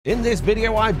In this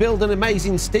video, I build an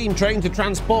amazing steam train to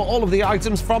transport all of the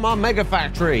items from our mega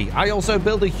factory. I also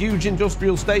build a huge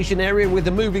industrial station area with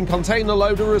a moving container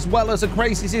loader, as well as a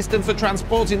crazy system for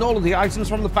transporting all of the items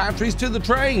from the factories to the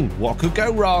train. What could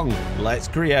go wrong? Let's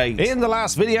create. In the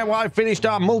last video, I finished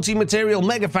our multi-material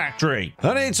mega factory,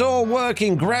 and it's all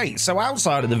working great. So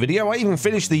outside of the video, I even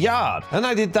finished the yard, and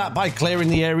I did that by clearing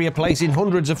the area, placing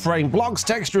hundreds of frame blocks,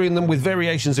 texturing them with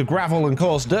variations of gravel and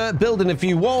coarse dirt, building a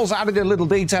few walls, added a little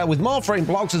detail with more frame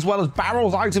blocks, as well as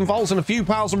barrels, item vaults, and a few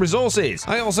piles of resources.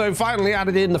 I also finally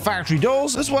added in the factory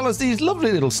doors, as well as these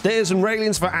lovely little stairs and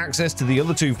railings for access to the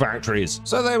other two factories.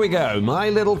 So there we go. My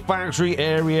little factory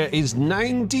area is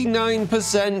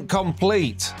 99%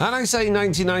 complete. And I say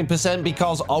 99%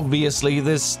 because obviously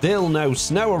there's still no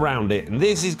snow around it. And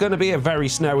this is going to be a very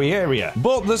snowy area.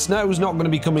 But the snow's not going to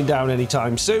be coming down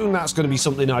anytime soon. That's going to be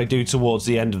something I do towards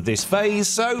the end of this phase.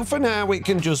 So for now, it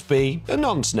can just be a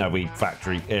non-snowy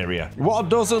factory area. What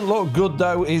doesn't look good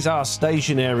though is our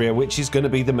station area, which is going to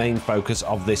be the main focus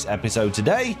of this episode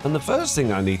today. And the first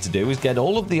thing I need to do is get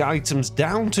all of the items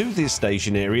down to this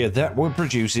station area that we're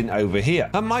producing over here.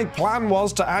 And my plan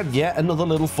was to add yet another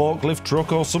little forklift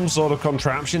truck or some sort of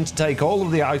contraption to take all of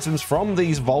the items from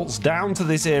these vaults down to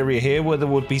this area here, where they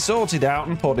would be sorted out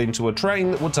and put into a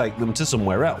train that would take them to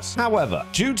somewhere else. However,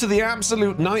 due to the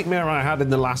absolute nightmare I had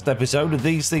in the last episode of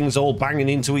these things all banging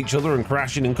into each other and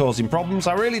crashing and causing problems,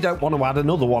 I really don't want to add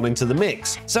another one into the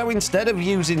mix. So instead of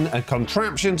using a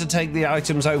contraption to take the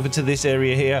items over to this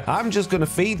area here, I'm just going to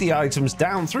feed the items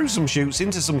down through some chutes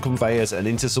into some conveyors and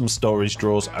into some storage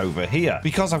drawers over here,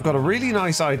 because I've got a really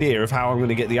nice idea of how I'm going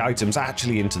to get the items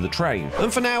actually into the train.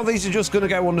 And for now, these are just going to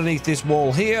go underneath this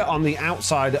wall here on the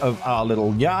outside of our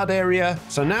little yard area.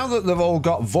 So now that they've all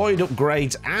got void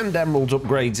upgrades and emerald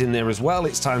upgrades in there as well,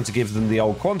 it's time to give them the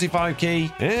old quantify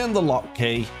key and the lock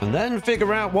key, and then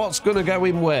figure out what's going to go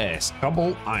in where.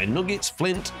 Cobble, iron nuggets,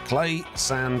 flint, clay,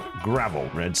 sand, gravel,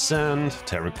 red sand,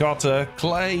 terracotta,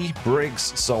 clay,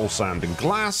 bricks, soul sand and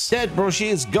glass, dead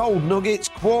brushes, gold nuggets,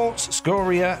 quartz,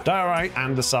 scoria, diorite,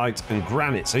 andesite and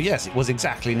granite. So yes, it was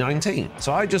exactly 19.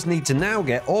 So I just need to now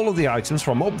get all of the items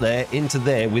from up there into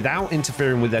there without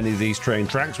interfering with any of these train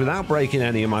tracks, without breaking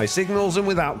any of my signals, and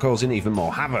without causing even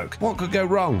more havoc. What could go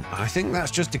wrong? I think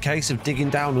that's just a case of digging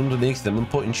down underneath them and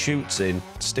putting chutes in.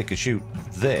 Stick a chute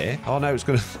there. Oh no, it's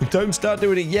gonna don't start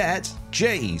doing it yet.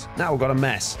 Jeez, now we've got a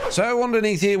mess. So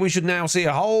underneath here, we should now see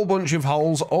a whole bunch of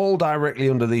holes all directly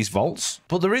under these vaults.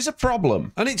 But there is a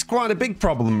problem, and it's quite a big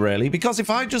problem really, because if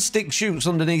I just stick chutes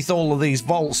underneath all of these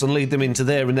vaults and lead them into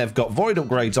there and they've got void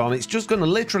upgrades on, it's just going to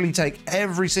literally take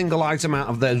every single item out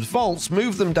of those vaults,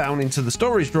 move them down into the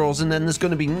storage drawers, and then there's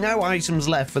going to be no items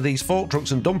left for these fork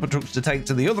trucks and dumper trucks to take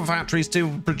to the other factories to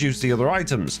produce the other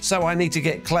items. So I need to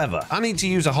get clever. I need to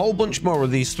use a whole bunch more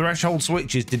of these threshold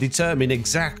switches to determine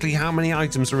exactly how many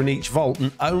items are in each vault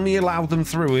and only allow them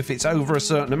through if it's over a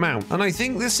certain amount. And I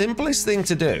think the simplest thing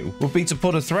to do would be to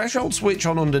put a threshold switch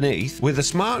on underneath with a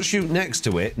smart chute next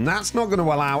to it, and that's not going to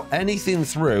allow anything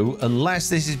through unless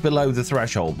this is below the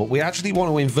threshold, but we actually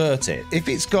want to invert it. If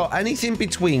it's got anything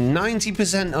between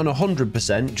 90% and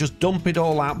 100%, just dump it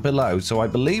all out below. So I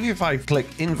believe if I click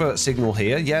invert signal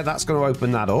here, yeah, that's going to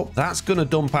open that up. That's going to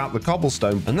dump out the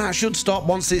cobblestone, and that should stop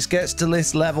once it gets to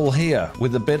this level here.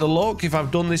 With a bit of luck, if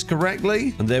I've done this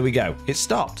correctly, and there we go, it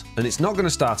stopped, and it's not going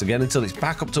to start again until it's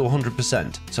back up to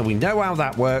 100%. So we know how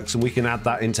that works, and we can add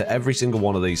that into every single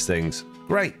one of these things.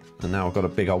 Great. And now I've got a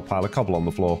big old pile of cobble on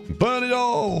the floor. Burn it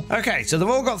all! Okay, so they've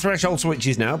all got threshold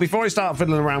switches now. Before I start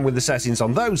fiddling around with the settings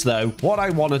on those though, what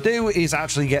I want to do is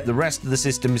actually get the rest of the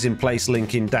systems in place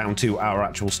linking down to our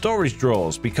actual storage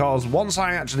drawers, because once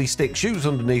I actually stick chutes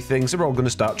underneath things, they're all going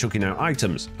to start chucking out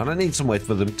items, and I need somewhere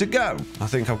for them to go. I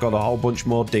think I've got a whole bunch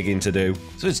more digging to do.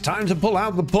 So it's time to pull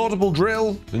out the portable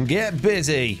drill and get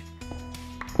busy.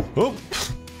 Oh,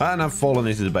 and I've fallen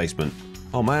into the basement.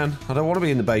 Oh man, I don't want to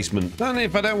be in the basement. And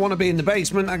if I don't want to be in the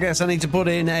basement, I guess I need to put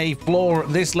in a floor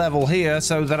at this level here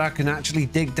so that I can actually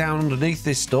dig down underneath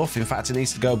this stuff. In fact, it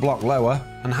needs to go a block lower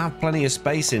and have plenty of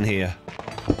space in here.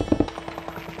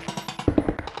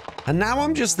 And now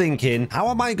I'm just thinking, how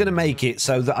am I going to make it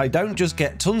so that I don't just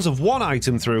get tons of one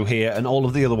item through here and all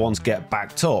of the other ones get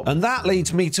backed up? And that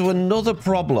leads me to another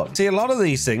problem. See, a lot of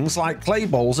these things, like clay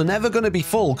balls, are never going to be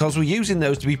full because we're using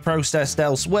those to be processed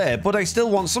elsewhere, but I still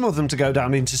want some of them to go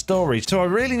down into storage. So I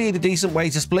really need a decent way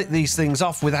to split these things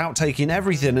off without taking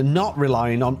everything and not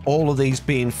relying on all of these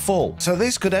being full. So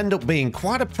this could end up being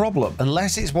quite a problem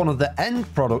unless it's one of the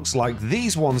end products like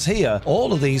these ones here.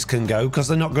 All of these can go because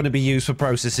they're not going to be used for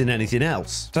processing anything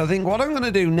else. So I think what I'm going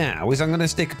to do now is I'm going to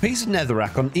stick a piece of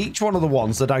netherrack on each one of the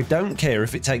ones that I don't care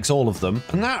if it takes all of them,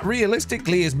 and that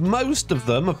realistically is most of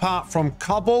them apart from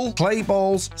cobble, clay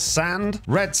balls, sand,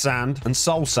 red sand, and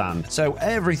soul sand. So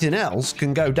everything else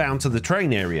can go down to the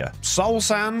train area. Soul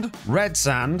sand, red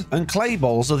sand, and clay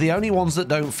balls are the only ones that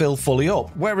don't fill fully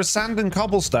up, whereas sand and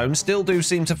cobblestone still do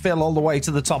seem to fill all the way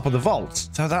to the top of the vault.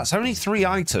 So that's only 3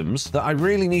 items that I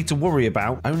really need to worry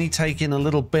about only taking a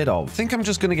little bit of. I think I'm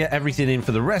just going to get everything in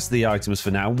for the rest of the items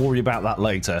for now, worry about that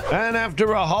later. And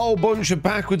after a whole bunch of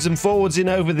backwards and forwards in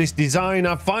over this design,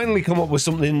 I've finally come up with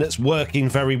something that's working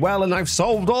very well, and I've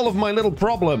solved all of my little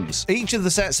problems. Each of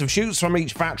the sets of chutes from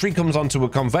each factory comes onto a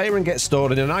conveyor and gets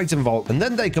stored in an item vault, and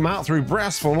then they come out through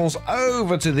brass funnels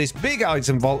over to this big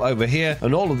item vault over here,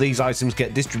 and all of these items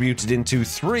get distributed into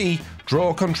 3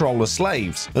 drawer controller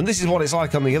slaves. And this is what it's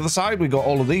like on the other side. We've got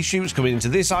all of these chutes coming into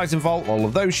this item vault, all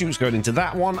of those chutes going into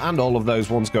that one, and all of those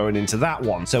ones going into that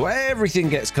one. So everything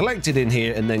gets collected in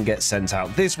here and then gets sent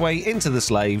out this way into the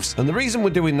slaves. And the reason we're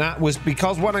doing that was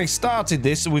because when I started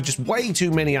this, there were just way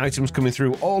too many items coming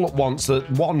through all at once that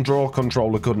one drawer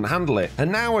controller couldn't handle it.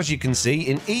 And now, as you can see,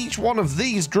 in each one of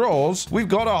these drawers, we've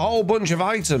got a whole bunch of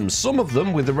items. Some of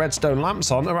them with the redstone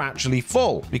lamps on are actually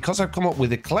full, because I've come up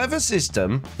with a clever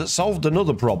system that solved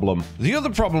another problem. The other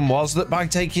problem was that by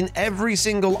taking every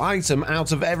single item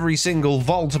out of every single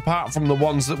vault apart from the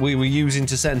ones that we were using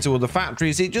to send to other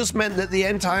factories, it just meant that the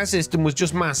entire system was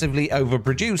just massively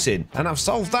overproducing. And I've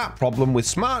solved that problem with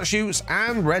smart chutes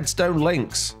and redstone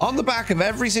links. On the back of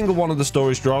every single one of the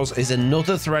storage drawers is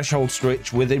another threshold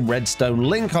switch with a redstone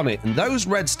link on it, and those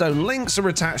redstone links are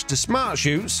attached to smart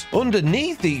chutes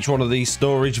underneath each one of these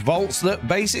storage vaults that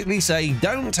basically say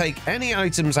don't take any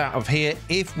items out of here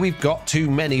if we've got too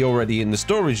many already in the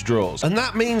storage drawers. And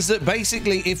that means that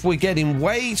basically if we're getting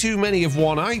way too many of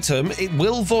one item, it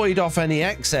will void off any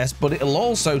excess, but it'll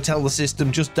also tell the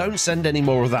system just don't send any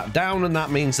more of that down, and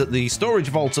that means that the storage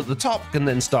vault at the top can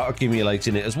then start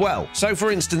accumulating it as well. So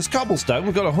for instance, cobblestone,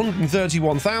 we've got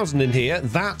 131,000 in here,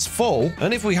 that's full.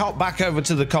 And if we hop back over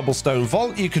to the cobblestone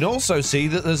vault, you can also see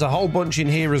that there's a whole bunch in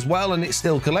here as well, and it's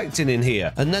still collecting in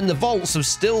here. And then the vaults have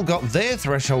still got their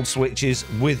threshold switches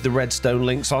with the redstone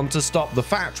links on to stop the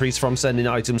factories from sending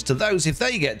items to those if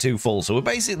they get too full. So we've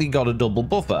basically got a double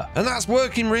buffer, and that's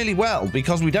working really well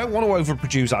because we don't want to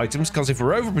overproduce items, because if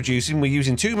we're overproducing, we're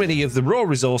using too many of the raw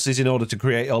resources in order to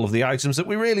create all of the items that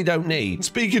we really don't need.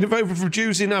 Speaking of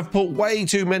overproducing, I've put way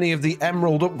too many of the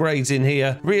emerald upgrades in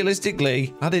here.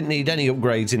 Realistically, I didn't need any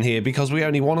upgrades in here because we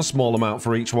only want a small amount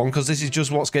for each one, because this is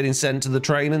just what's getting sent to the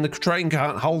train, and the train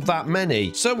can't hold that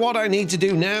many. So what I need to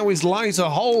do now is light a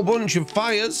whole bunch of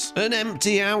fires and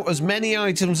empty out as many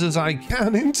items as I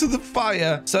can into the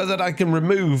fire so that I can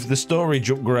remove the storage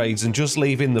upgrades and just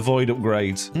leave in the void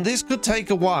upgrades. And this could take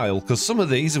a while because some of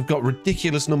these have got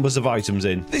ridiculous numbers of items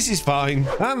in. This is fine.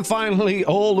 And finally,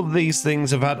 all of these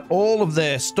things have had all of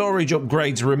their storage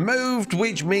upgrades removed,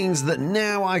 which means that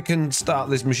now I can start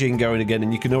this machine going again,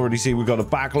 and you can already see we've got a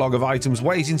backlog of items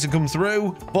waiting to come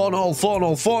through. Funnel,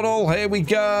 funnel, funnel, here we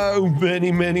go.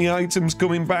 Many items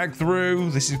coming back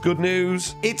through. This is good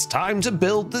news. It's time to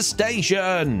build the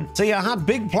station. See, I had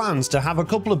big plans to have a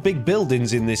couple of big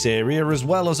buildings in this area as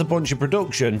well as a bunch of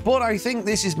production, but I think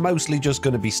this is mostly just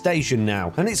going to be station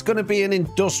now, and it's going to be an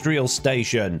industrial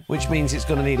station, which means it's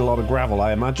going to need a lot of gravel,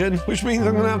 I imagine, which means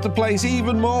I'm going to have to place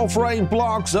even more frame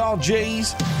blocks. Oh,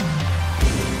 geez.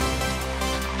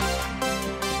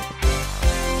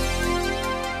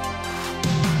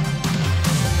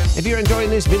 If you're enjoying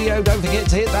this video, don't forget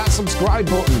to hit that subscribe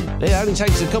button. It only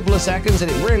takes a couple of seconds and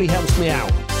it really helps me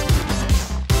out.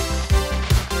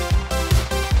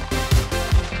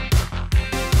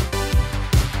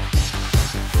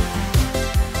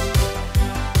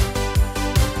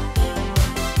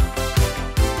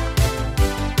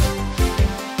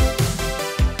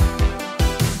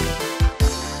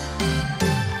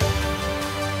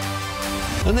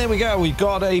 And there we go, we've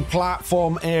got a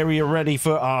platform area ready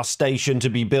for our station to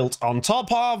be built on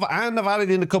top of, and I've added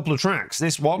in a couple of tracks.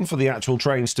 This one for the actual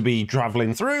trains to be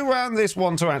traveling through, and this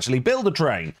one to actually build a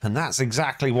train. And that's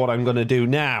exactly what I'm going to do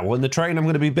now. And the train I'm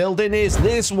going to be building is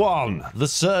this one, the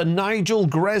Sir Nigel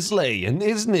Gresley. And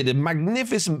isn't it a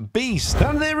magnificent beast?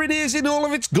 And there it is in all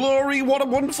of its glory. What a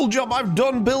wonderful job I've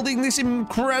done building this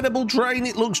incredible train.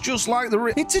 It looks just like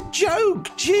it's a joke.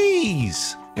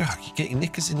 Jeez. Yeah, you get your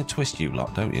knickers in a twist, you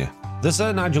lot, don't you? The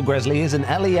Sir Nigel Gresley is an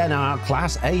LENR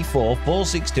Class A4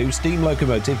 462 steam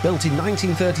locomotive built in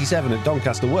 1937 at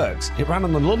Doncaster Works. It ran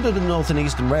on the London and Northern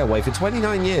Eastern Railway for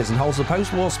 29 years and holds the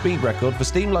post-war speed record for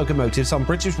steam locomotives on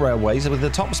British railways with a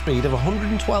top speed of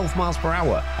 112 miles per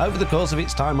hour. Over the course of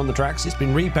its time on the tracks, it's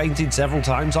been repainted several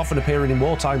times, often appearing in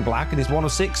wartime black, and is one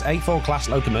of 6 A4 class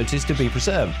locomotives to be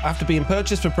preserved. After being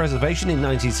purchased for preservation in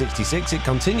 1966, it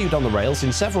continued on the rails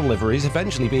in several liveries,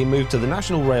 eventually being moved to the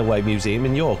National Railway Museum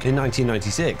in York in 1996.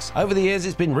 Over the years,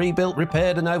 it's been rebuilt,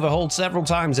 repaired and overhauled several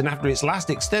times, and after its last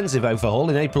extensive overhaul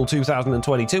in April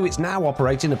 2022, it's now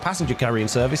operating a passenger carrying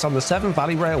service on the Severn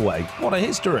Valley Railway. What a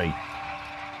history!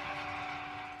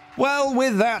 Well,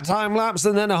 with that time lapse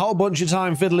and then a whole bunch of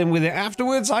time fiddling with it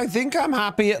afterwards, I think I'm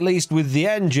happy at least with the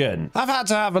engine. I've had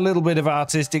to have a little bit of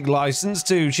artistic license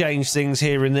to change things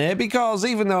here and there, because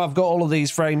even though I've got all of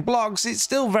these frame blocks, it's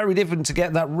still very different to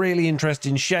get that really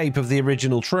interesting shape of the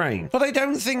original train. But I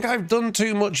don't think I've done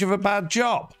too much of a bad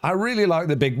job. I really like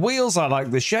the big wheels, I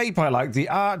like the shape, I like the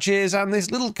arches, and this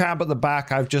little cab at the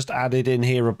back. I've just added in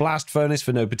here a blast furnace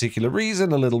for no particular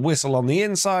reason, a little whistle on the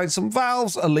inside, some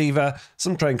valves, a lever,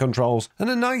 some train controls, and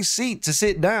a nice seat to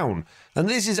sit down. And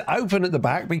this is open at the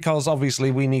back because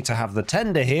obviously we need to have the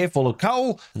tender here full of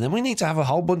coal, and then we need to have a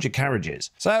whole bunch of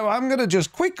carriages. So I'm going to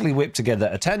just quickly whip together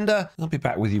a tender. I'll be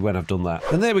back with you when I've done that.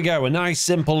 And there we go, a nice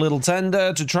simple little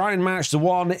tender to try and match the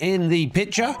one in the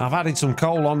picture. I've added some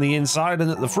coal on the inside, and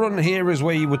at the front here is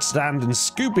where you would stand and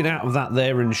scoop it out of that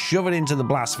there and shove it into the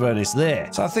blast furnace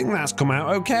there. So I think that's come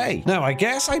out okay. Now I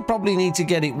guess I probably need to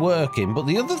get it working, but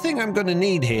the other thing I'm going to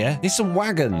need here is some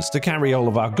wagons to carry all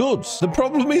of our goods. The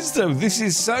problem is though, this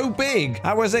is so big.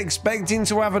 I was expecting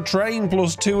to have a train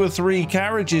plus 2 or 3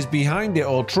 carriages behind it,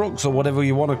 or trucks, or whatever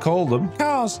you want to call them.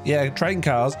 Cars. Yeah, train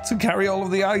cars to carry all of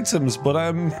the items, but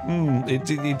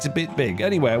it's a bit big.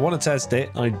 Anyway, I want to test it.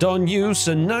 I done use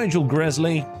Sir Nigel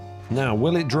Gresley. Now,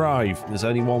 will it drive? There's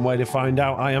only one way to find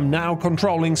out. I am now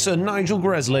controlling Sir Nigel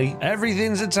Gresley.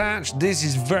 Everything's attached. This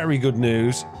is very good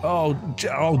news. Oh,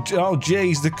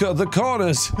 geez, the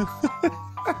corners.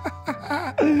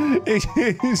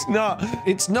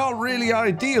 It's not really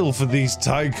ideal for these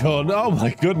Tycoon. Oh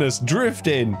my goodness,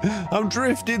 drifting. I'm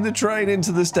drifting the train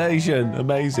into the station.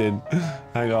 Amazing.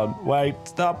 Hang on, wait,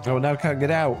 stop. Oh, now I can't get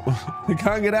out. I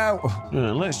can't get out.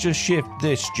 Let's just shift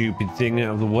this stupid thing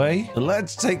out of the way. And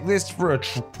let's take this for a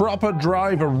proper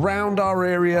drive around our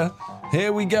area.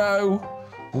 Here we go.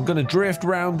 We're gonna drift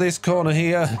around this corner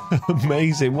here.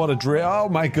 Amazing, what a drift. Oh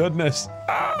my goodness.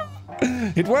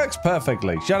 It works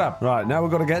perfectly. Shut up. Right, now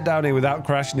we've got to get down here without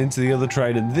crashing into the other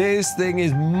train, and this thing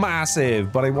is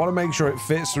massive, but I want to make sure it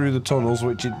fits through the tunnels,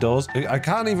 which it does. I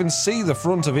can't even see the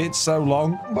front of it, it's so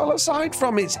long. Well, aside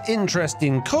from its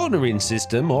interesting cornering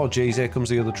system, oh geez, here comes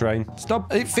the other train.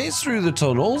 Stop. It fits through the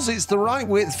tunnels, it's the right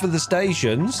width for the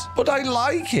stations, but I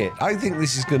like it. I think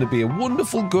this is going to be a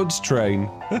wonderful goods train.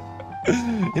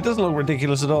 It doesn't look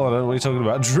ridiculous at all. I don't know what you're talking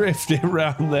about. Drifting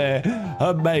around there.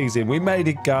 Amazing. We made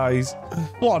it, guys.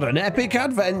 What an epic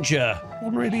adventure.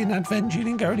 Wasn't really an adventure. You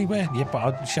didn't go anywhere. Yeah,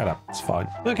 but shut up. It's fine.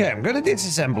 Okay, I'm going to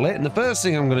disassemble it. And the first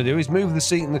thing I'm going to do is move the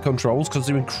seat and the controls, because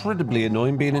they're incredibly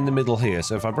annoying being in the middle here.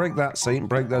 So if I break that seat and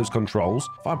break those controls,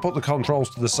 if I put the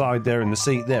controls to the side there and the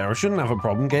seat there, I shouldn't have a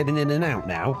problem getting in and out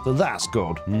now. So that's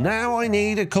good. Now I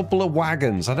need a couple of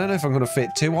wagons. I don't know if I'm going to fit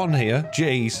 2 on here.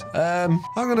 Jeez. I'm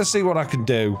going to see what I can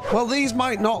do. Well, these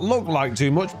might not look like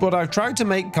too much, but I've tried to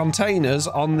make containers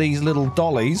on these little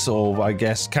dollies, or I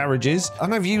guess carriages,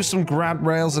 and I've used some grab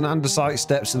rails and andesite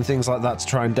steps and things like that to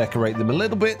try and decorate them a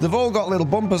little bit. They've all got little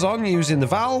bumpers on using the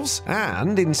valves,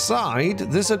 and inside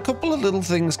there's a couple of little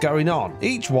things going on.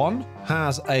 Each one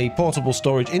has a portable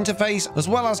storage interface as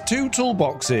well as 2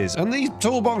 toolboxes, and these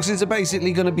toolboxes are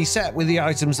basically going to be set with the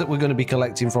items that we're going to be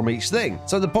collecting from each thing.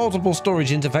 So the portable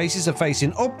storage interfaces are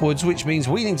facing upwards, which means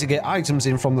we need to get items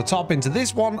in from the top into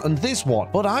this one and this one.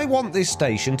 But I want this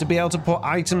station to be able to put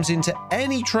items into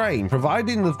any train,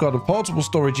 providing they've got a portable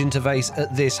storage interface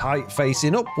at this height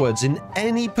facing upwards in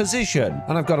any position.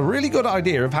 And I've got a really good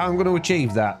idea of how I'm going to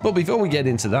achieve that. But before we get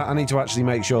into that, I need to actually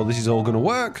make sure this is all going to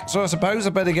work. So I suppose I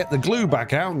better get the glue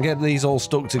back out and get these all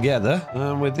stuck together.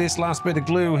 And with this last bit of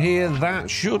glue here, that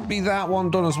should be that one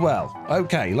done as well.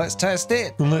 Okay, let's test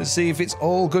it. And let's see if it's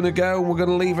all going to go and we're going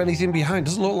to leave anything behind.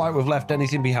 Doesn't look like we've left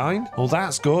anything behind. Oh,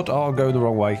 that's good. Oh, I'm going the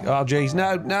wrong way. Oh, geez.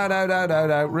 No.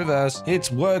 Reverse.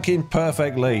 It's working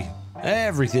perfectly.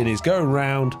 Everything is going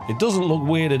round. It doesn't look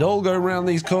weird at all going around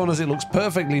these corners. It looks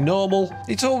perfectly normal.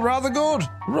 It's all rather good.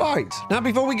 Right. Now,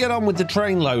 before we get on with the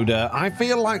train loader, I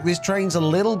feel like this train's a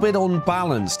little bit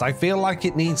unbalanced. I feel like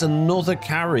it needs another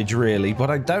carriage, really, but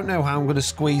I don't know how I'm going to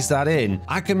squeeze that in.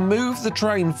 I can move the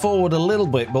train forward a little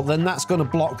bit, but then that's going to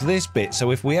block this bit.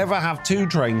 So if we ever have two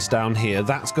trains down here,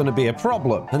 that's going to be a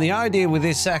problem. And the idea with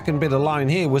this second bit of line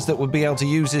here was that we'd be able to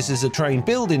use this as a train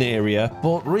building area,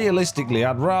 but realistically,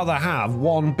 I'd rather have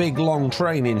one big long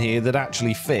train in here that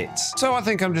actually fits. So I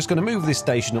think I'm just going to move this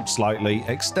station up slightly,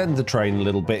 extend the train a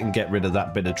little bit and get rid of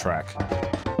that bit of track.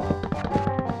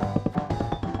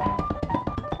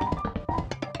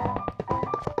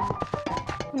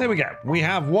 There we go. We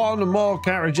have one more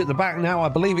carriage at the back now. I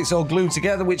believe it's all glued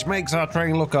together, which makes our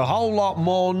train look a whole lot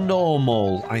more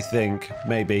normal, I think,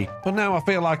 maybe. But now I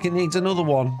feel like it needs another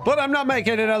one. But I'm not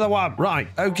making another one. Right,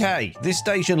 okay. This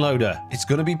station loader, it's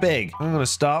going to be big. I'm going to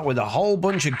start with a whole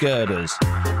bunch of girders.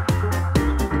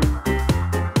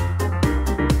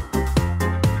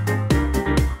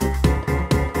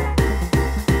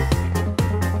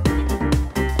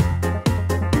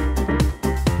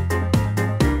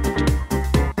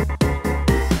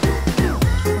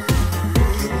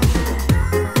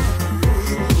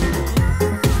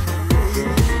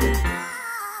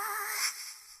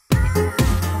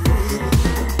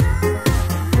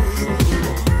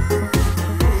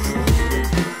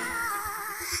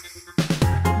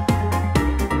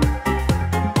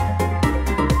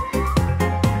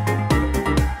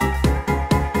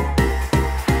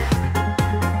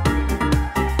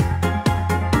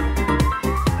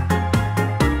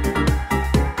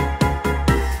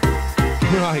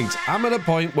 I'm at a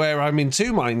point where I'm in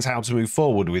two minds how to move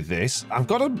forward with this. I've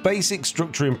got a basic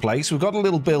structure in place. We've got a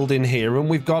little building here, and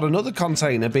we've got another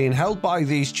container being held by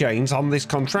these chains on this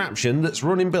contraption that's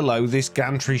running below this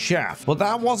gantry shaft. But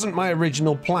that wasn't my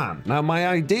original plan. Now, my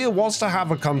idea was to have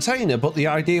a container, but the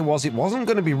idea was it wasn't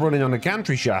going to be running on a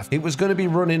gantry shaft. It was going to be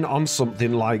running on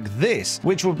something like this,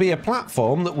 which would be a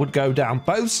platform that would go down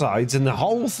both sides, and the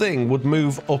whole thing would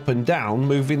move up and down,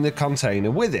 moving the container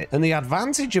with it. And the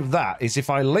advantage of that is if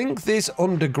I link this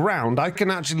underground, I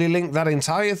can actually link that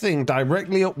entire thing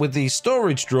directly up with these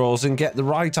storage drawers and get the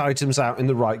right items out in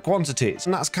the right quantities.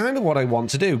 And that's kind of what I want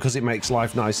to do because it makes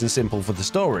life nice and simple for the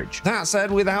storage. That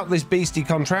said, without this beastie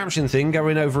contraption thing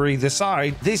going over either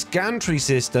side, this gantry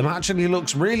system actually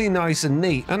looks really nice and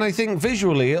neat, and I think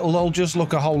visually it'll all just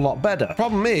look a whole lot better.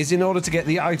 Problem is, in order to get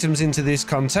the items into this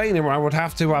container, I would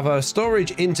have to have a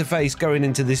storage interface going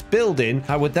into this building.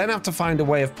 I would then have to find a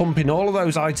way of pumping all of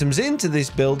those items into this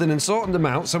building and sorting them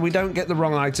out so we don't get the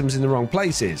wrong items in the wrong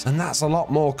places. And that's a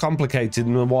lot more complicated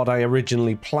than what I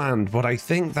originally planned, but I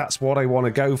think that's what I want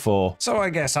to go for. So I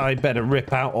guess I better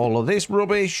rip out all of this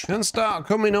rubbish and start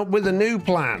coming up with a new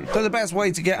plan. So the best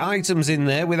way to get items in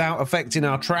there without affecting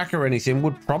our track or anything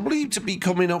would probably to be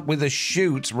coming up with a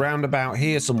chute round about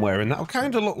here somewhere, and that'll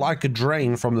kind of look like a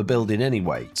drain from the building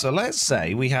anyway. So let's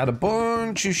say we had a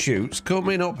bunch of chutes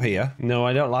coming up here. No,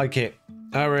 I don't like it.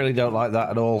 I really don't like that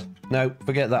at all. No,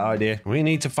 forget that idea. We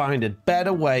need to find a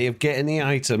better way of getting the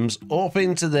items up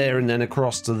into there and then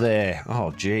across to there.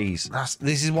 Oh, geez.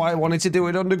 This is why I wanted to do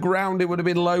it underground. It would have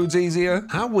been loads easier.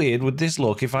 How weird would this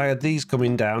look if I had these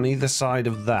coming down either side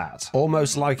of that?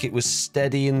 Almost like it was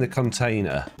steady in the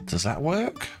container. Does that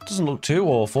work? Doesn't look too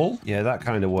awful. Yeah, that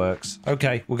kind of works.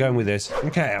 Okay, we're going with this.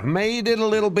 Okay, I've made it a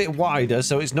little bit wider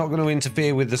so it's not going to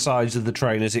interfere with the sides of the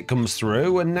train as it comes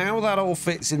through, and now that all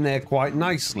fits in there quite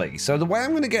nicely. So the way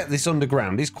I'm going to get this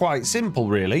underground is quite simple,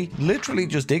 really. Literally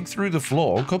just dig through the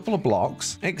floor a couple of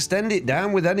blocks, extend it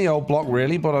down with any old block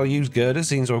really, but I'll use girders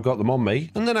since I've got them on me,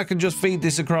 and then I can just feed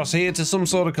this across here to some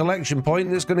sort of collection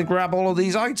point that's going to grab all of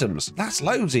these items. That's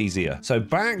loads easier. So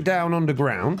back down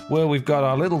underground where we've got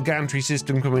our little gantry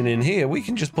system coming in here, we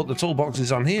can just put the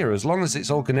toolboxes on here. As long as it's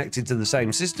all connected to the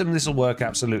same system, this will work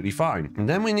absolutely fine. And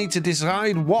then we need to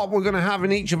decide what we're going to have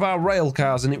in each of our rail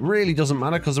cars, and it really doesn't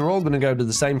matter because they're all going to go to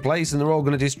the same place and they're all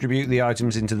going to distribute the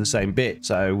items into the same bit.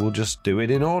 So we'll just do it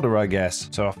in order, I guess.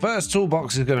 So our first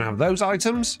toolbox is going to have those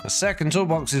items. The second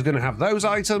toolbox is going to have those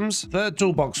items. Third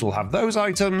toolbox will have those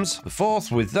items. The fourth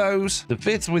with those. The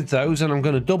fifth with those. And I'm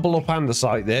going to double up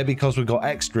andesite there because we've got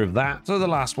extra of that. So the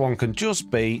last one can just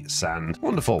be sand.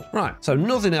 Wonderful. Right. So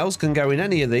nothing else can go in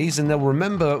any of these, and they'll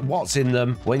remember what's in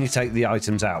them when you take the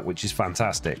items out, which is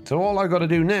fantastic. So all I got to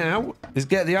do now is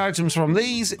get the items from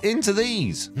these into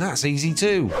these. And that's easy easy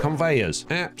too. Conveyors.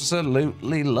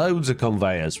 Absolutely loads of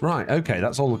conveyors. Right, okay,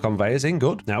 that's all the conveyors in.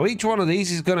 Good. Now, each one of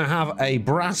these is going to have a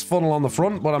brass funnel on the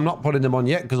front, but I'm not putting them on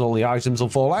yet because all the items will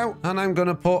fall out. And I'm going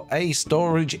to put a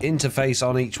storage interface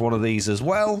on each one of these as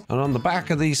well. And on the back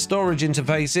of these storage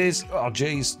interfaces, oh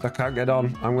geez, I can't get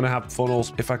on. I'm going to have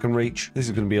funnels if I can reach. This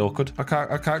is going to be awkward. I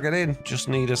can't get in. Just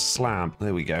need a slab.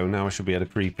 There we go. Now I should be able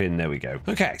to creep in. There we go.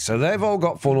 Okay, so they've all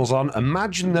got funnels on.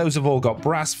 Imagine those have all got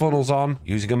brass funnels on.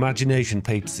 Using imagination,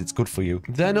 peeps, it's good for you.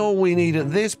 Then all we need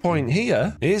at this point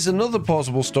here is another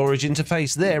portable storage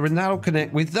interface there, and that'll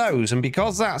connect with those. And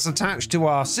because that's attached to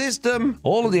our system,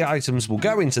 all of the items will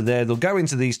go into there. They'll go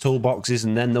into these toolboxes,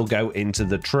 and then they'll go into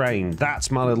the train.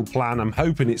 That's my little plan. I'm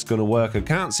hoping it's going to work. I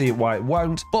can't see it why it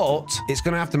won't, but it's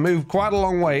going to have to move quite a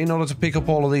long way in order to pick up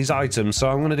all of these items. So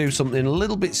I'm going to do something a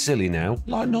little bit silly now.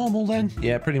 Like normal then?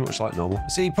 Yeah, pretty much like normal.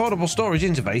 See, portable storage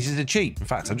interfaces are cheap. In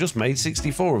fact, I just made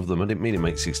 64 of them. I didn't mean to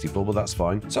make 64, but that's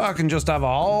fine. So I can just have a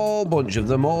whole bunch of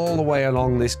them all the way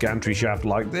along this gantry shaft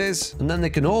like this, and then they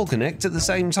can all connect at the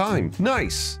same time.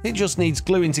 Nice. It just needs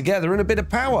gluing together and a bit of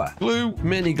power. Glue,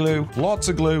 mini glue, lots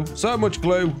of glue, so much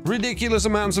glue, ridiculous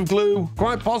amounts of glue,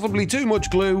 quite possibly too much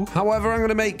glue. However, I'm going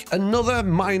to make another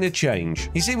minor change.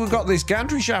 You see, we've got this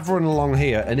gantry shaft running along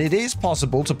here, and it is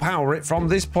possible to power it from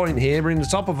this point here in the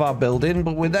top of our building,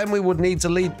 but then we would need to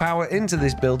lead power into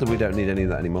this building. We don't need any of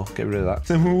that anymore. Get rid of that.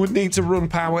 Then we would need to run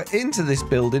power into this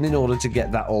building in order to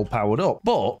get that all powered up.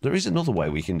 But there is another way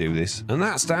we can do this, and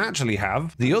that's to actually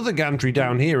have the other gantry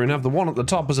down here and have the one at the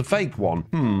top as a fake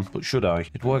one. But should I?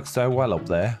 It works so well up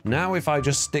there. Now if I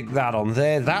just stick that on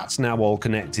there, that's now all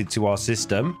connected to our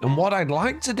system. And what I'd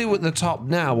like to do at the top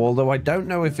now, although I don't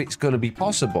know if it's going to be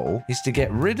possible, is to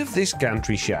get rid of this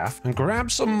gantry shaft and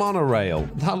grab some monorail.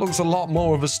 That looks a lot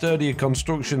more of a sturdier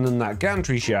construction than that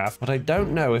gantry shaft, but I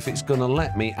don't know if it's going to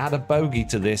let me add a bogie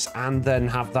to this and then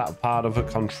have that part of a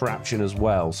contraption as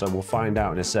well. So we'll find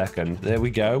out in a second. There we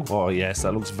go. Oh yes,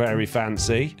 that looks very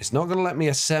fancy. It's not going to let me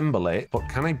assemble it, but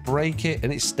can I break it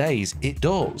and it stays? It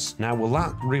does. Now, will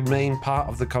that remain part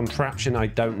of the contraption? I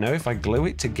don't know. If I glue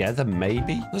it together,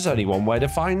 maybe. There's only one way to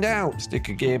find out. Stick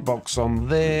a gearbox on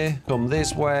there, come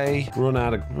this way, run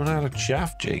out of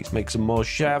shaft. Jeez, make some more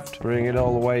shaft, bring it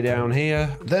all the way down here.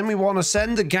 Then we want to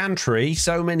send the gantry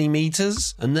so many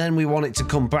meters, and then we want it to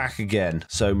come back again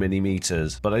so many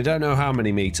meters, but I don't know how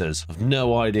many meters. I've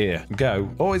no idea. Go.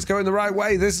 Oh, it's going the right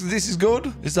way. This is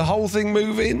good. Is the whole thing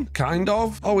moving? Kind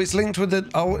of. Oh, it's linked with the...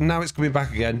 Oh, now it's coming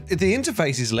back again. The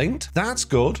interface is linked. That's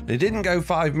good. It didn't go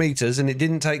 5 meters, and it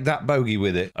didn't take that bogey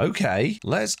with it. Okay,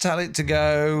 let's tell it to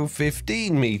go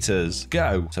 15 meters.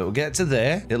 Go. So it'll get to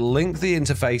there. It'll link the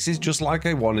interfaces just like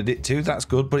I wanted it to. That's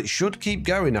good, but it should keep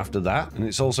going after that. And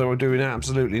it's also doing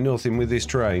absolutely nothing with this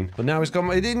train. But now it's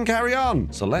gone. It didn't carry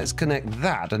on. So let's connect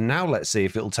that, and now let's see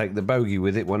if it'll take the bogey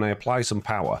with it when I apply some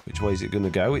power. Which way is it going to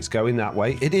go? It's going that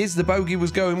way. It is. The bogey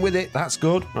was going with it. That's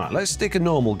good. Right, let's stick a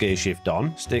normal gear shift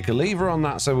on. Stick a lever on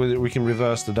that so that we can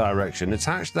reverse the direction.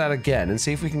 Attach that again and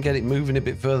see if we can get it moving a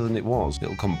bit further than it was.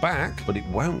 It'll come back, but it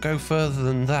won't go further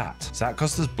than that. Is that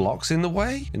because there's blocks in the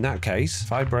way? In that case,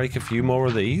 if I break a few more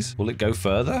of these, will it go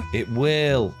further? It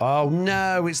will. Oh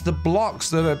no, it's the blocks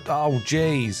that are... Oh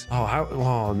geez.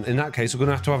 Oh, in that case, we're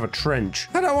going to have a trench.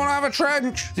 I don't want to have a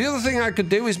trench. The other thing I could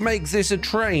do is make this a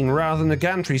train rather than a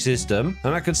gantry system,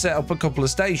 and I could set up a couple of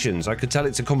stations. I could tell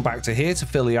it to come back to here to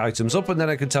fill the items up, and then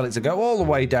I could tell it to go all the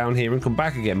way down here and come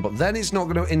back again. But then it's not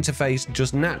going to interface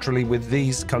just naturally with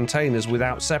these containers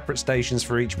without separate stations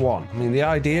for each one. I mean, the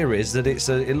idea is that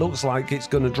it looks like it's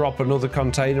going to drop another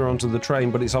container onto the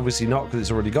train, but it's obviously not because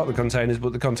it's already got the containers,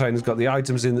 but the container's got the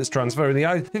items in that's transferring the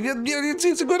items.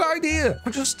 It's a good idea.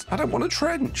 I don't want a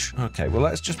trench. Okay, well,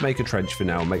 let's just make a trench for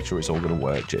now and make sure it's all going to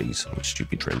work. Jeez, what a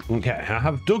stupid trench. Okay, I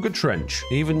have dug a trench,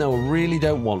 even though I really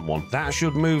don't want one. That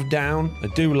should move down. I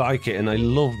do like it, and I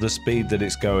love the speed that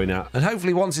it's going at. And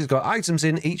hopefully once it's got items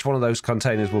in, each one of those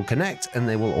containers will connect and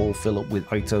they will all fill up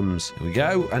with items. Here we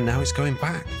go, and now it's going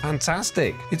back.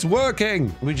 Fantastic. It's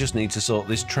working. We just need to sort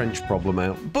this trench problem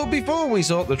out. But before we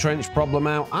sort the trench problem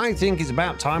out, I think it's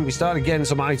about time we started getting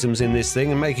some items in this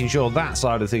thing and making sure that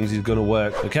side of things is going to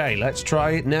work. Okay, let's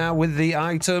try it now with the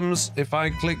items. If I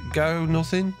click go,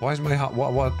 nothing. Why is my hot...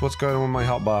 What's going on with my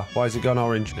hotbar? Why is it gone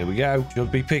orange? There we go.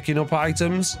 Should be picking up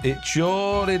items. It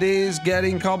should. It is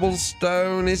getting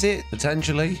cobblestone, is it?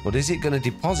 Potentially. But is it going to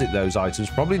deposit those items?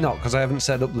 Probably not, because I haven't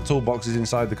set up the toolboxes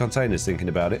inside the containers thinking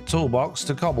about it. Toolbox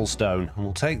to cobblestone. And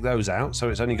we'll take those out, so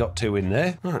it's only got 2 in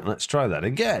there. All right, let's try that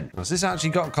again. Has this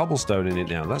actually got cobblestone in it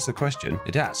now? That's the question.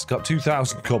 It has. It's got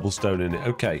 2,000 cobblestone in it.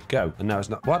 Okay, go. And now it's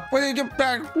not... What?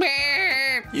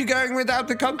 You're going without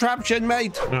the contraption,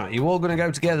 mate. Right, you all going to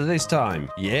go together this time?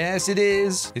 Yes, it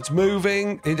is. It's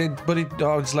moving.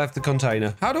 It's left the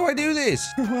container. How do I do this?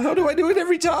 How do I do it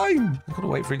every time? I've got to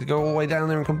wait for it to go all the way down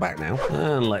there and come back now.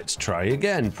 And let's try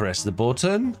again. Press the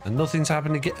button and nothing's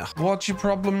happened again. What's your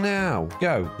problem now?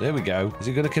 Go. There we go. Is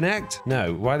it going to connect?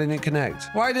 No. Why didn't it connect?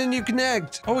 Why didn't you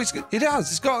connect? Oh, it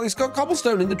has. It's got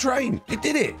cobblestone in the train. It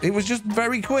did it. It was just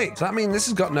very quick. Does that mean this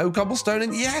has got no cobblestone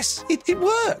in? Yes, it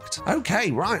worked.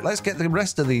 Okay, right. Let's get the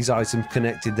rest of these items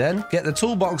connected then. Get the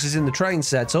toolboxes in the train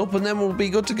set up and then we'll be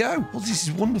good to go. Well, this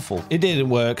is wonderful. It didn't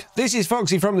work. This is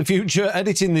Foxy from the future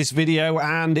editing this video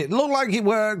and it looked like it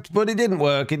worked, but it didn't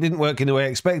work. It didn't work in the way I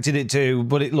expected it to,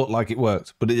 but it looked like it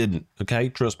worked, but it didn't. Okay,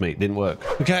 trust me, it didn't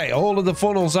work. Okay, all of the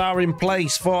funnels are in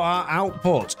place for our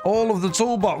output. All of the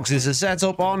toolboxes are set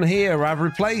up on here. I've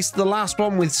replaced the last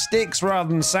one with sticks rather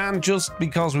than sand just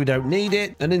because we don't need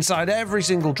it. And inside every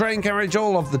single train carriage,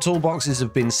 all of the toolboxes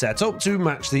have been set up to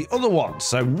match the other ones.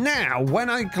 So now when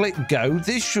I click go,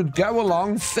 this should go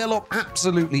along, fill up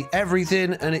absolutely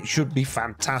everything, and it should be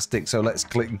fantastic. So let's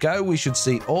click go. We should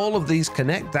see all of these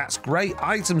connect. That's great.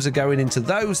 Items are going into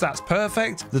those. That's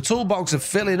perfect. The toolbox are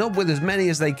filling up with as many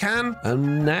as they can.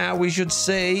 And now we should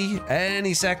see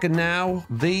any second now,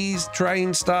 these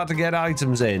trains start to get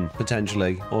items in,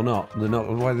 potentially, or not. They're not.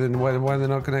 Why are they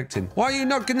not connecting? Why are you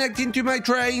not connecting to my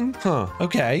train? Huh.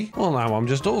 Okay. Well, now I'm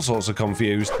just all sorts of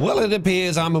confused. Well, it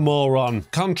appears I'm a moron.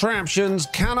 Contraptions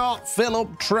cannot fill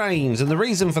up trains. And the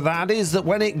reason for that is that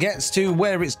when it gets to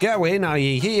where it's going,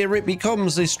 i.e. here, it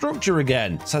becomes this structure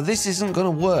again. So this isn't going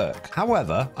to work.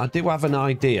 However, I do have an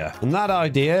idea. And that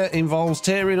idea involves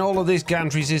tearing all of this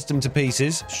gantry system to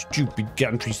pieces. Stupid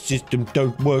gantry system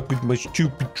don't work with my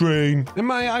stupid train. And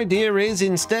my idea is,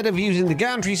 instead of using the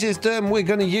gantry system, we're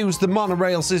going to use the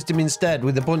monorail system instead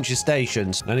with a bunch of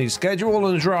stations. I need a schedule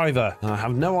and a driver. I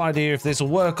have no idea if this will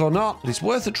work or not, but it's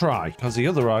worth a try, because the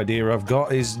other idea I've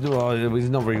got is it's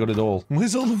not very good at all.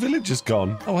 Where's all the villagers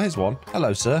gone? Oh, here's one.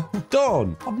 Hello, sir.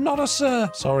 Dawn. I'm not a sir.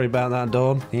 Sorry about that,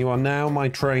 Dawn. You are now my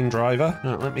train driver.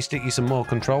 Right, let me stick you some more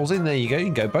controls in. There you go. You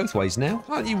can go both ways now.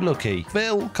 Aren't you lucky?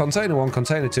 Fill. Container 1,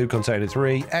 container 2, container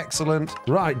 3. Excellent.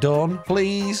 Right, Dawn.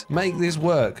 Please make this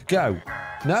work. Go.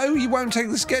 No, you won't take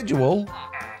the schedule.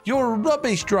 You're a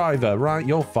rubbish driver. Right,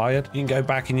 you're fired. You can go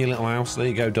back in your little house. There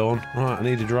you go, Dawn. Right, I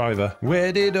need a driver.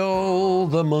 Where did all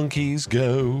the monkeys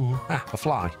go? Ah, a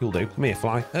fly. You'll do. Come here,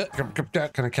 fly.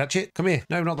 Can I catch it? Come here.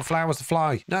 No, not the flowers, the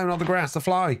fly. No, not the grass, the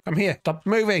fly. Come here. Stop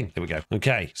moving. Here we go.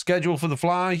 Okay, schedule for the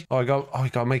fly. I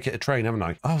gotta make it a train, haven't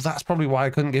I? Oh, that's probably why I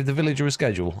couldn't give the villager a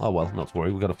schedule. Oh, well, not to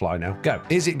worry. We've got a fly now. Go.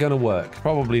 Is it gonna work?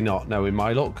 Probably not. No, in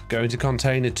my luck. Going to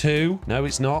container 2. No,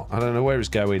 it's not. I don't know where it's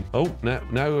going. Oh, no.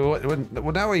 Now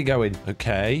where are you going?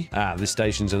 Okay. Ah, this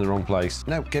station's in the wrong place.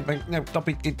 No, get back. No, stop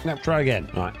it. No, try again.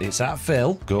 Right, it's at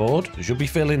fill. Good. It should be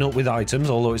filling up with items,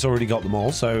 although it's already got them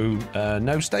all. So,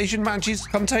 no station matches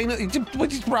container.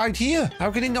 It's right here.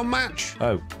 How can it not match?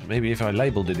 Oh, maybe if I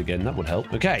labeled it again, that would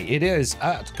help. Okay, it is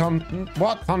at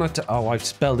oh, I've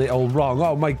spelled it all wrong.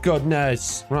 Oh, my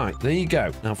goodness. Right, there you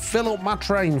go. Now, fill up my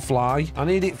train, fly. I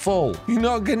need it full. You're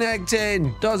not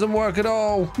connecting. Doesn't work at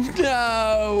all.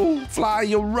 No. Fly,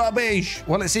 you're rubbish.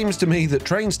 Well, it seems to me that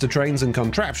trains to trains and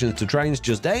contraptions to trains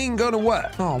just ain't gonna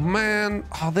work. Oh, man.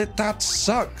 Oh, that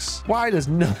sucks. Why does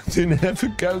nothing ever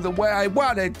go the way I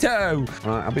want it to?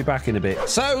 Right, I'll be back in a bit.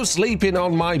 So, sleeping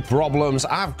on my problems,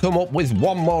 I've come up with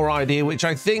one more idea, which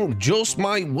I think just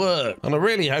might work. And I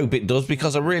really hope it does,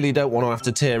 because I really don't want to have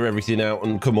to tear everything out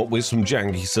and come up with some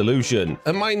janky solution.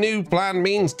 And my new plan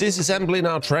means disassembling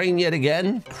our train yet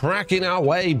again, cracking our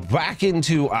way back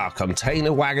into our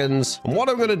container wagons. And what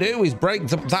I'm going to do is break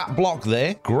that block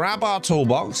there, grab our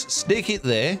toolbox, stick it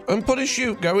there, and put a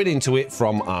chute going into it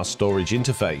from our storage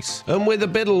interface. And with a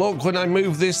bit of luck, when I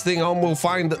move this thing on, we'll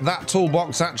find that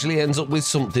toolbox actually ends up with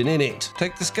something in it.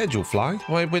 Take the schedule, fly.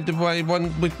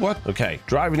 With what? Okay,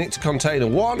 driving it to container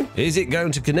 1. Is it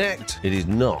going to connect? It is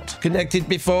not. Connected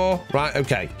before? Right,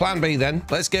 okay. Plan B then.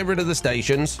 Let's get rid of the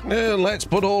stations. And let's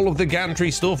put all of the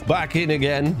gantry stuff back in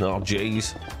again. Oh,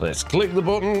 geez. Let's click the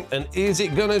button, and is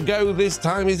it gonna go this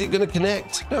time? Is it gonna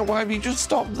connect? No, why have you just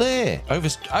stopped there?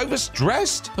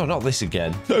 Overstressed? Oh, not this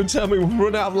again. Don't tell me we've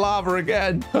run out of lava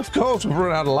again. Of course we've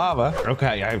run out of lava.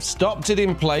 Okay, I've stopped it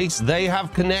in place. They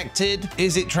have connected.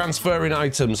 Is it transferring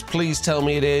items? Please tell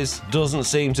me it is. Doesn't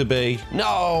seem to be.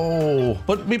 No,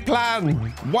 but me plan.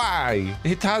 Why?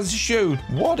 It has chute.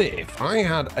 What if I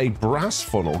had a brass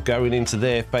funnel going into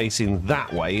there facing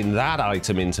that way in that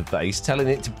item interface, telling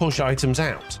it to push items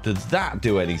out? Does that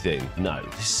do anything? No,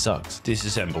 this sucks.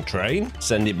 Disassemble train. in,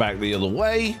 send it back the other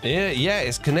way. Yeah,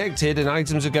 it's connected and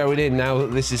items are going in now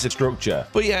that this is a structure.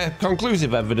 But yeah,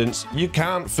 conclusive evidence, you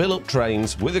can't fill up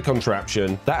trains with a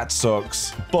contraption. That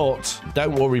sucks. But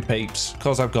don't worry, peeps,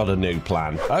 because I've got a new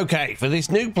plan. Okay, for this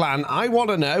new plan, I want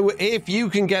to know if you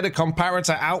can get a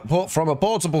comparator output from a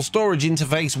portable storage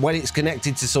interface when it's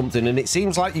connected to something, and it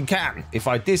seems like you can. If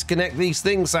I disconnect these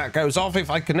things, that goes off. If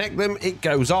I connect them, it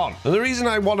goes on. And the reason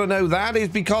I want to know that is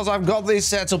because I've got this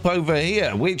setup over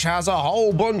here, which has a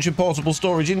whole bunch of portable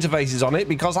storage interfaces on it,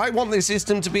 because I want this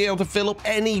system to be able to fill up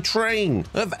any train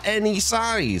of any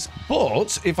size.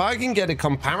 But if I can get a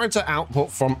comparator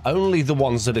output from only the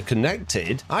ones that are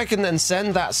connected, I can then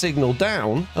send that signal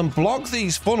down and block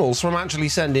these funnels from actually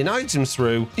sending items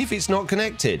through if it's not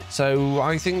connected. So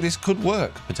I think this could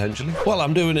work, potentially. Well,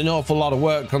 I'm doing an awful lot of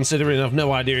work considering I've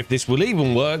no idea if this will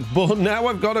even work, but now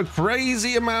I've got a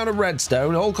crazy amount of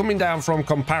redstone all coming down from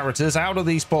comparators out of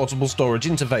these portable storage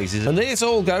interfaces, and this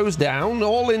all goes down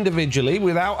all individually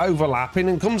without overlapping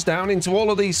and comes down into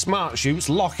all of these smart chutes,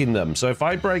 locking them. So if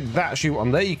I break that chute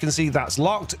on there, you can see that's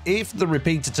locked. If the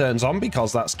repeater turns on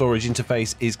because that storage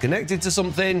interface is connected to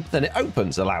something, then it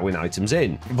opens, allowing items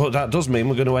in. But that does mean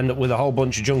we're going to end up with a whole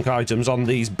bunch of junk items on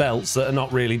these belts that are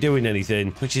not really doing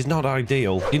anything, which is not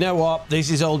ideal. You know what? This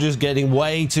is all just getting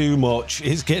way too much.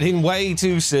 It's getting way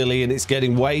too silly and it's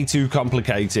getting way too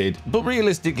complicated. But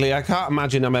realistically, I can't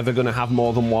imagine I'm ever going to have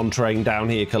more than one train down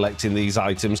here collecting these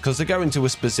items, because they're going to a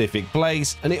specific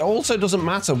place, and it also doesn't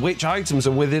matter which items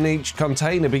are within each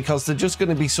container because they're just going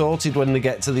to be sorted when they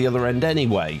get to the other end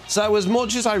anyway. So as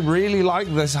much as I really like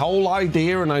this whole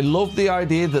idea and I love the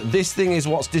idea that this thing is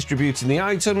what's distributing the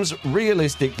items,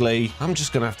 realistically, I'm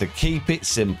just going to have to keep it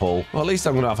simple. Well, at least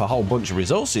I'm going to have a whole bunch of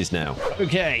resources now.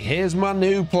 Okay, here's my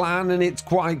new plan, and it's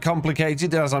quite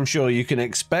complicated, as I'm sure you can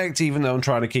expect, even though I'm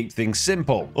trying to keep things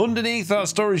simple. Underneath our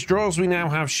storage drawers, we now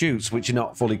have chutes which are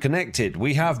not fully connected.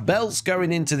 We have belts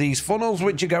going into these funnels,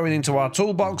 which are going into our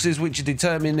toolboxes, which are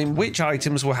determining which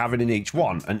items we're having in each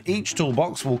one. And each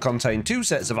toolbox will contain 2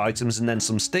 sets of items and then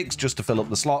some sticks just to fill up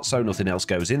the slot so nothing else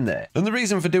goes in there. And the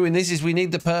reason for doing this is we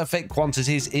need the perfect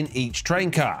quantities in each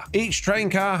train car. Each train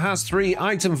car has 3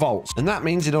 item vaults, and that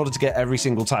means in order to get every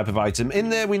single type of item in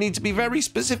there, we need to be very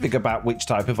specific about which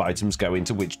type of items go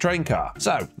into which train car.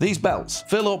 So these belts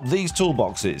fill up these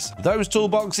toolboxes. Those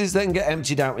toolboxes then get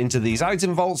emptied out into these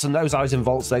item vaults, and those item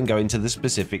vaults then go into the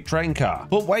specific train car.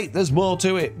 But wait, there's more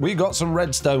to it. We've got some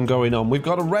redstone going on. We've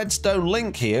got a redstone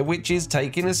link here, which is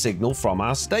taking a signal from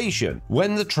our station.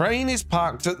 When the train is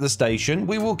parked at the station,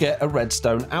 we will get a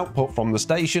redstone output from the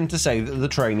station to say that the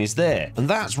train is there. And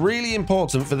that's really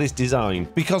important for this design,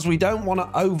 because we don't want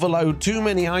to overload too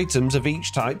many items of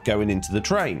each type going into the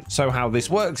train. So how this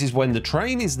works is when the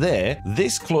train is there,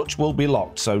 this clutch will be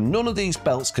locked, so none of these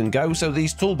belts can go, so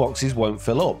these toolboxes won't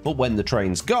fill up. But when the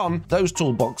train's gone, those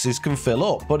toolboxes can fill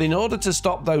up. But in order to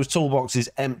stop those toolboxes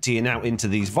emptying out into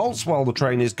these vaults while the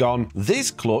train is gone,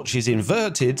 this clutch is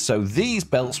inverted, so these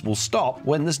belts will stop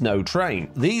when there's no train.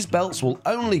 These belts will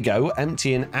only go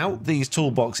emptying out these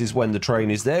toolboxes when the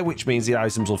train is there, which means the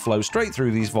items will flow straight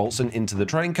through these vaults and into the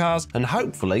train cars, and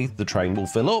hopefully the train will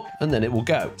fill up and then it will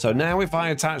go. So now if I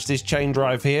attach this chain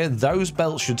drive here, those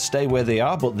belts should stay where they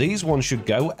are, but these ones should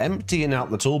go emptying out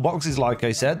the toolboxes. Like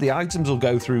I said, the items will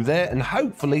go through there, and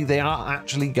hopefully they are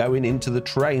actually going into the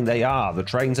train. They are. The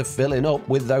trains are filling up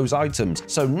with those items.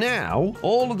 So now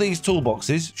all of these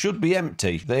toolboxes should be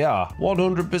empty. They are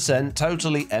 100%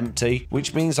 totally empty,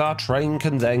 which means our train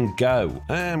can then go.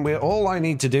 And all I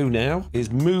need to do now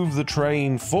is move the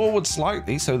train forward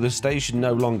slightly so the station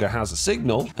no longer has a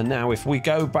signal. And now if we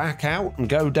go back out and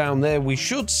go down there, we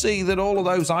should see that all of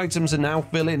those items are now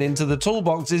filling into the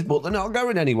toolboxes, but they're not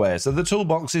going anywhere. So the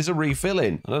toolboxes are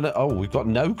refilling. Oh, we've got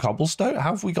no cobblestone?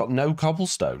 How have we got no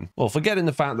cobblestone? Well, forgetting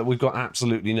the fact that we've got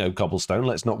absolutely no cobblestone,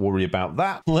 let's not worry about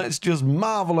that. Let's just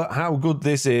marvel at how good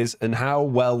this is and how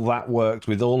well that worked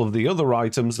with all of the other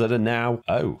items that are now...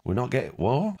 Oh, we're not getting...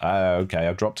 What? Okay,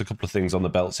 I've dropped a couple of things on the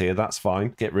belts here. That's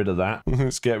fine. Get rid of that.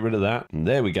 Let's get rid of that. And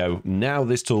there we go. Now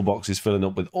this toolbox is filling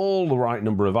up with all the right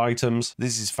number of items.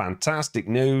 This is fantastic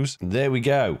news. There we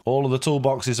go. All of the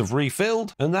toolboxes have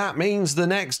refilled, and that means the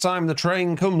next time the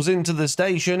train comes into the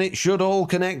station, it should all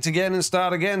connect again and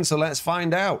start again. So let's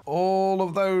find out. All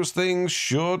of those things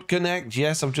should connect.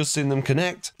 Yes, I've just seen them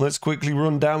connect. Let's quickly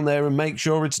run down there and make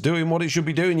sure it's doing what it should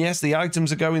be doing. Yes, the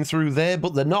items are going through there,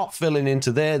 but they're not filling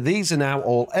into there. These are now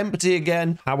all empty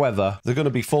again. However, they're going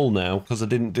to be full now because I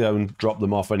didn't go and drop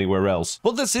them off anywhere else.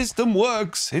 But the system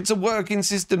works. It's a working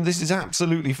system. This is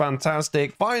absolutely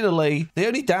fantastic. Finally, the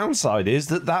only downside is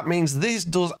that means this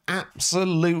does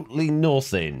absolutely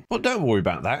nothing. But don't worry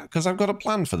about that, because I've got a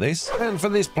plan for this. And for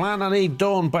this plan, I need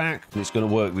Dawn back. It's going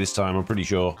to work this time, I'm pretty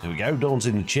sure. There we go, Dawn's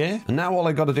in the chair. And now all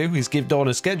I got to do is give Dawn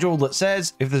a schedule that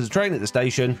says, if there's a train at the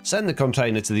station, send the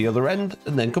container to the other end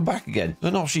and then come back again.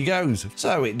 And off she goes.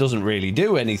 So it doesn't really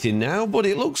do anything now, but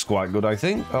it looks quite good, I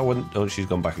think. Oh, she's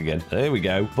gone back again. There we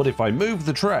go. But if I move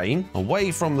the train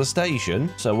away from the station,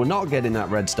 so we're not getting that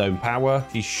redstone power,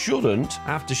 she shouldn't,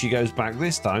 after she goes back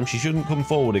this time, she shouldn't come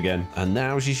forward again. And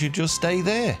now she should just stay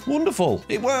there. Wonderful.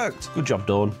 It worked. Good job,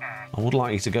 Dawn. I would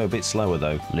like you to go a bit slower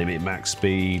though. Limit max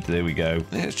speed. There we go.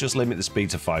 Let's just limit the speed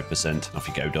to 5%. Off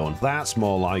you go, Dawn. That's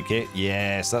more like it.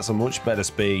 Yes, that's a much better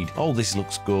speed. Oh, this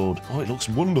looks good. Oh, it looks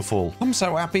wonderful. I'm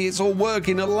so happy it's all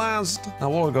working at last.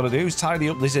 Now all I've got to do is tidy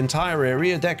up this entire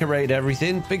area, decorate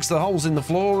everything, fix the holes in the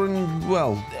floor and,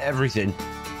 well, everything.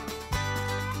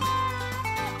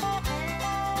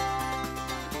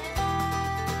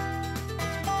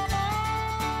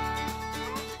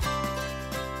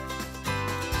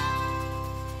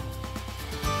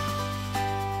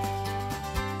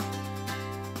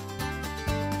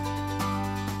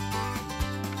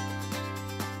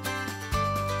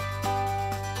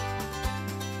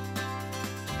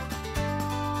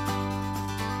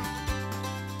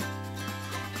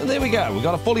 And there we go. We've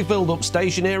got a fully filled up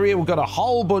station area. We've got a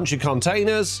whole bunch of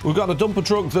containers. We've got a dumper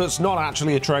truck that's not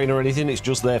actually a train or anything. It's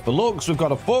just there for looks. We've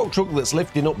got a fork truck that's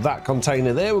lifting up that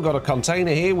container there. We've got a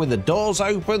container here with the doors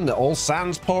open that all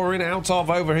sand's pouring out of.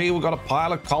 Over here, we've got a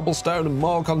pile of cobblestone and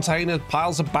more containers,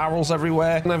 piles of barrels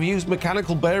everywhere. And I've used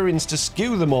mechanical bearings to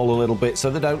skew them all a little bit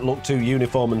so they don't look too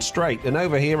uniform and straight. And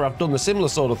over here, I've done the similar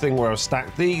sort of thing where I've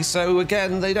stacked these. So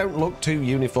again, they don't look too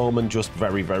uniform and just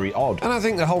very, very odd. And I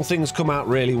think the whole thing's come out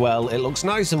really well. It looks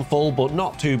nice and full, but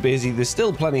not too busy. There's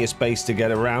still plenty of space to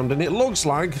get around, and it looks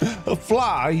like a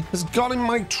fly has got in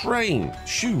my train.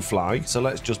 Shoe fly. So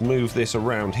let's just move this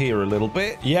around here a little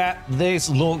bit. Yeah, this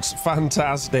looks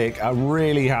fantastic. I'm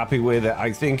really happy with it.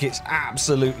 I think it's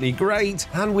absolutely great.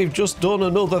 And we've just done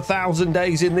another 1,000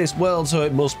 days in this world, so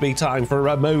it must be time for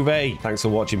a movie. Thanks for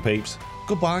watching, peeps.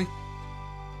 Goodbye.